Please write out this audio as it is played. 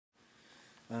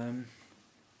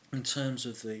In terms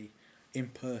of the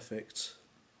imperfect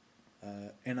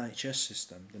NHS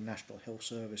system, the National Health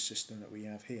Service system that we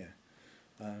have here,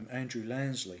 Andrew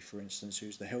Lansley, for instance,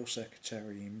 who's the Health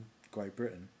Secretary in Great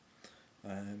Britain,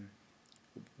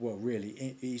 well,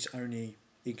 really, he's only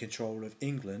in control of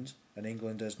England, and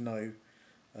England has no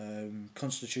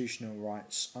constitutional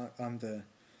rights under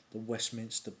the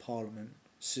Westminster Parliament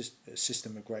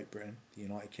system of Great Britain, the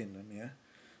United Kingdom. Yeah,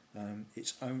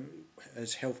 its own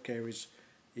as healthcare is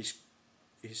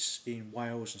in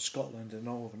Wales and Scotland and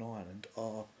Northern Ireland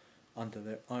are under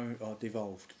their own, are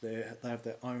devolved. They have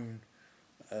their own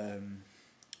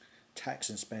tax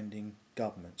and spending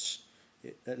governments,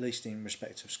 at least in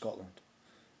respect of Scotland.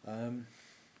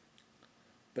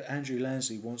 But Andrew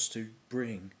Lansley wants to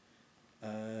bring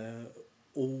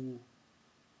all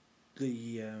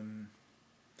the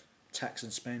tax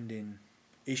and spending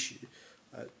issue,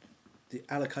 the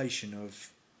allocation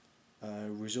of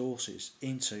resources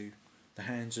into the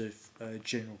hands of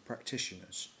general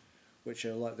practitioners, which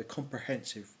are like the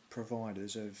comprehensive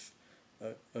providers of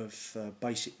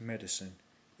basic medicine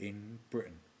in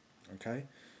Britain. Okay,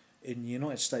 in the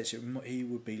United States, he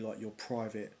would be like your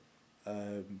private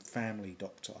family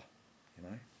doctor, you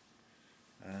know,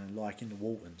 like in the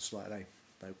Waltons, like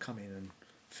they'll come in and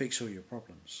fix all your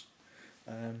problems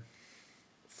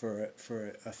for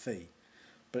a fee.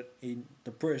 But in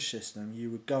the British system, you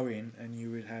would go in and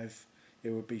you would have,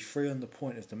 it would be free on the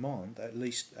point of demand, at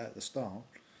least at the start,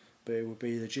 but it would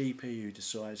be the GP who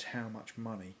decides how much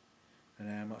money and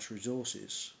how much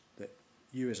resources that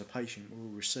you as a patient will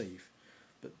receive.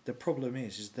 But the problem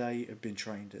is they have been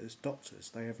trained as doctors.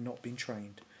 They have not been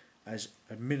trained as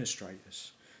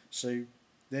administrators. So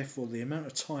therefore the amount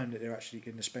of time that they're actually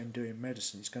going to spend doing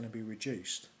medicine is going to be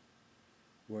reduced,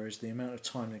 whereas the amount of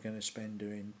time they're going to spend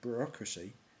doing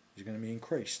bureaucracy is going to be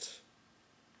increased.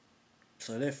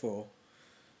 So therefore,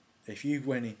 if you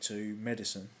went into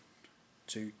medicine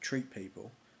to treat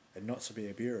people and not to be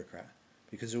a bureaucrat,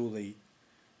 because all the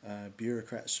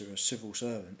bureaucrats who are civil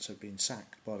servants have been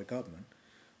sacked by the government,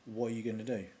 what are you going to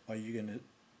do? Are you going to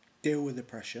deal with the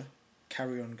pressure,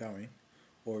 carry on going,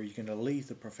 or are you going to leave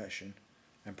the profession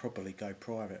and probably go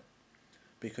private?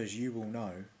 Because you will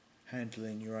know,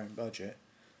 handling your own budget,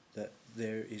 that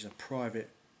there is a private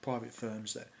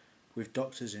firms that with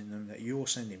doctors in them that you're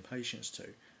sending patients to,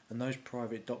 and those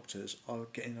private doctors are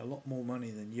getting a lot more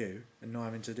money than you and not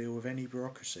having to deal with any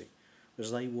bureaucracy,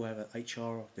 because they will have an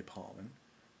HR department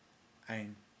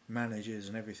and managers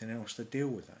and everything else to deal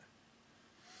with that.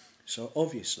 So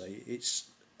obviously it's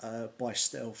by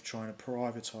stealth trying to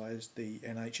privatise the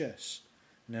NHS.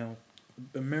 Now,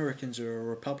 Americans who are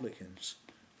Republicans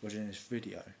watching this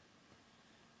video,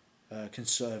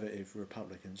 conservative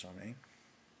Republicans I mean,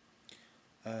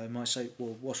 might say,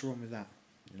 well, what's wrong with that,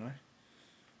 you know?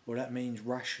 Well, that means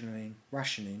rationing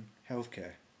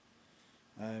healthcare.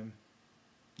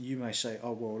 You may say,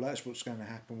 oh well, that's what's going to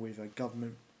happen with a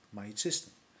government-made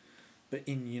system. But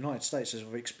in the United States, as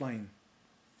I've explained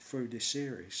through this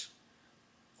series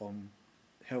on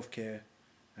healthcare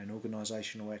and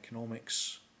organisational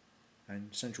economics and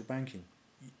central banking,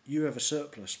 you have a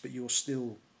surplus, but you're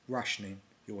still rationing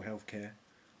your healthcare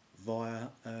via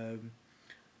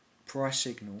price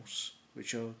signals,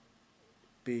 which are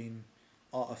being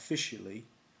artificially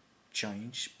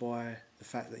changed by the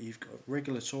fact that you've got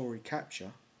regulatory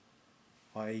capture,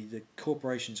 i.e. the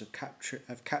corporations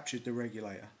have captured the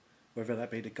regulator, whether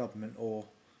that be the government or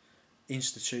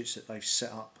institutes that they've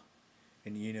set up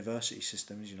in the university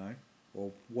systems, you know,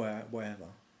 or wherever.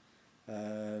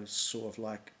 Sort of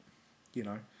like, you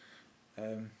know,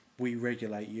 we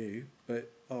regulate you,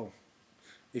 but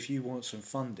if you want some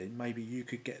funding, maybe you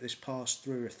could get this passed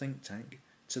through a think tank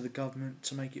to the government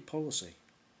to make it policy.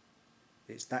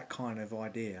 It's that kind of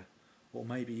idea. Or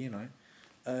maybe, you know,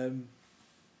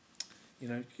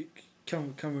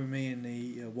 come with me and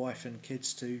the wife and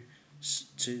kids to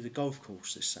the golf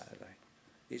course this Saturday.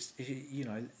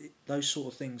 Those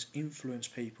sort of things influence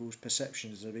people's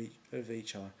perceptions of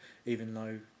each other, even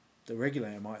though the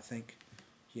regulator might think,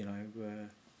 you know,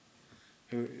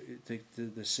 who the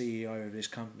CEO of this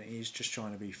company is just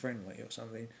trying to be friendly or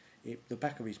something. The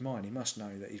back of his mind, he must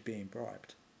know that he's being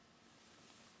bribed.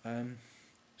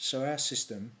 So our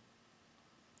system,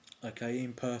 okay,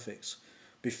 imperfect.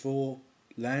 Before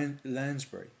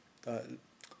Lansbury,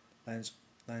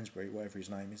 whatever his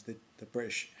name is, the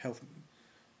British Health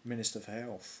Minister for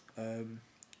Health,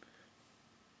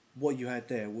 what you had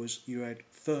there was you had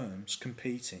firms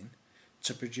competing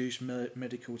to produce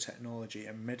medical technology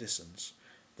and medicines.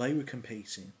 They were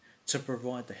competing to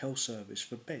provide the health service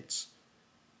for beds.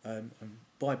 And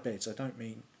by beds, I don't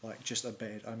mean like just a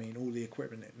bed. I mean all the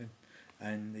equipment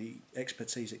and the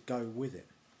expertise that go with it.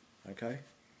 Okay.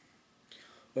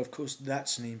 But of course,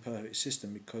 that's an imperfect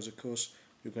system because, of course,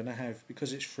 you're going to have,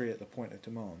 because it's free at the point of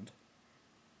demand,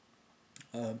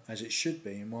 as it should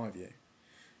be in my view.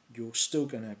 You're still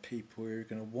going to have people who are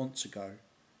going to want to go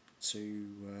to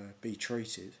be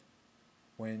treated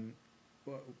when,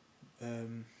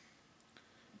 and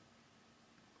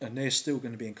they're still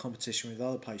going to be in competition with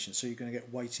other patients, so you're going to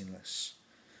get waiting lists.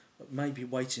 But maybe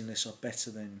waiting lists are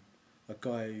better than a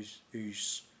guy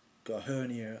who's got a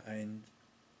hernia and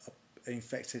an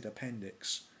infected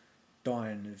appendix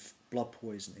dying of blood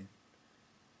poisoning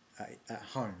at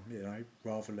home,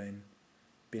 rather than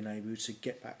being able to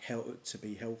get back to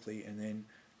be healthy and then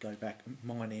go back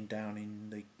mining down in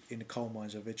the coal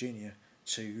mines of Virginia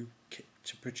to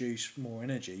produce more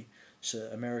energy, so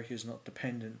that America's not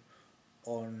dependent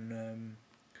on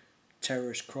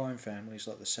terrorist crime families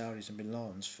like the Saudis and Bin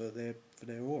Ladens for their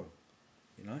oil,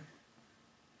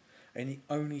 And the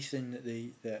only thing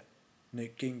that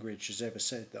Newt Gingrich has ever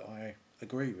said that I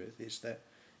agree with is that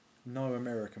no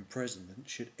American president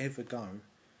should ever go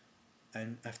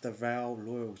and have to vow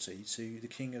loyalty to the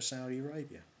King of Saudi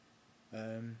Arabia,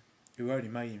 who only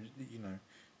made him,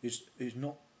 who's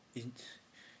not,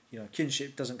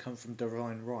 kinship doesn't come from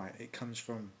divine right. It comes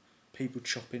from people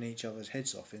chopping each other's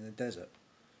heads off in the desert,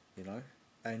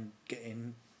 and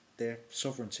getting their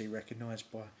sovereignty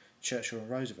recognised by Churchill and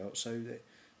Roosevelt, so that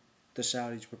the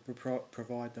Saudis would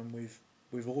provide them with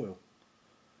oil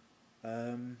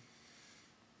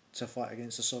to fight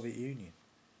against the Soviet Union,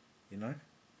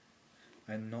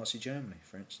 and Nazi Germany,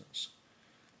 for instance.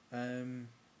 And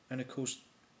of course,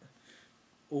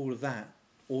 all of that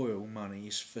oil money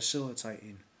is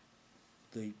facilitating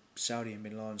the Saudi and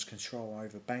Bin Laden's control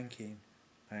over banking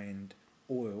and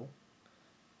oil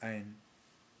and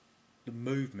the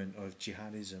movement of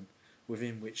jihadism,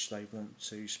 within which they want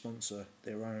to sponsor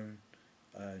their own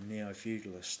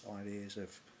neo-feudalist ideas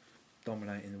of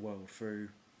dominating the world through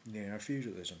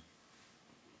neo-feudalism.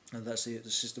 And that's the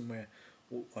system where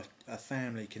a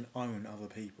family can own other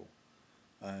people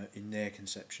in their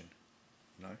conception,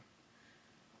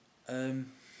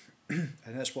 and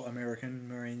that's what American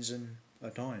Marines are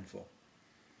dying for,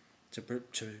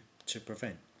 to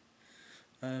prevent.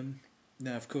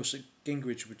 Now, of course,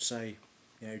 Gingrich would say,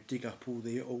 dig up all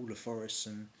the forests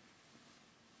and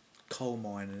coal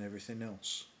mine and everything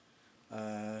else,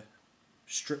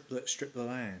 strip the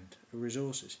land of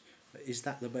resources. But is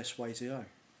that the best way to go?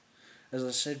 As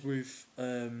I said, with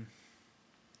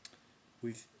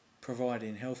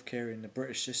providing healthcare in the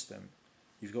British system,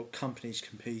 you've got companies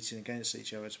competing against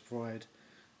each other to provide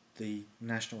the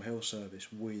National Health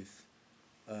Service with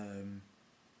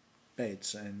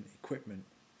beds and equipment,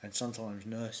 and sometimes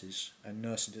nurses and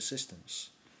nursing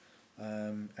assistants,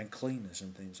 and cleaners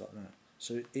and things like that.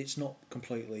 So it's not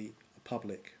completely a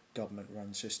public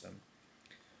government-run system,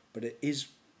 but it is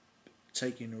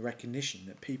taking a recognition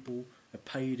that people are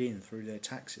paid in through their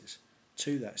taxes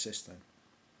to that system,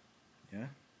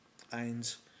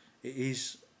 and it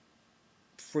is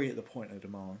free at the point of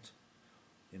demand.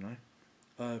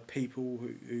 People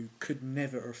who could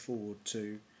never afford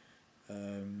to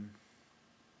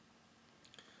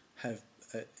have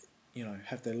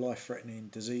their life-threatening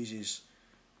diseases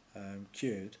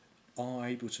cured are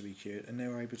able to be cured, and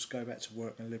they're able to go back to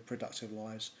work and live productive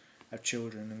lives, have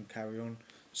children and carry on,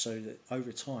 so that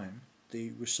over time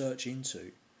the research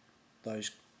into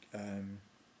those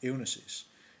illnesses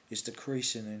is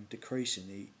decreasing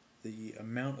the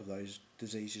amount of those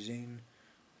diseases in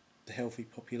the healthy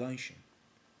population.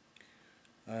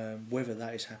 Whether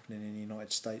that is happening in the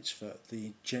United States for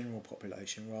the general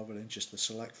population rather than just the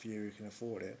select few who can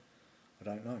afford it, I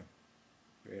don't know,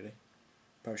 really.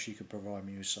 Perhaps you could provide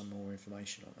me with some more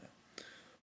information on that.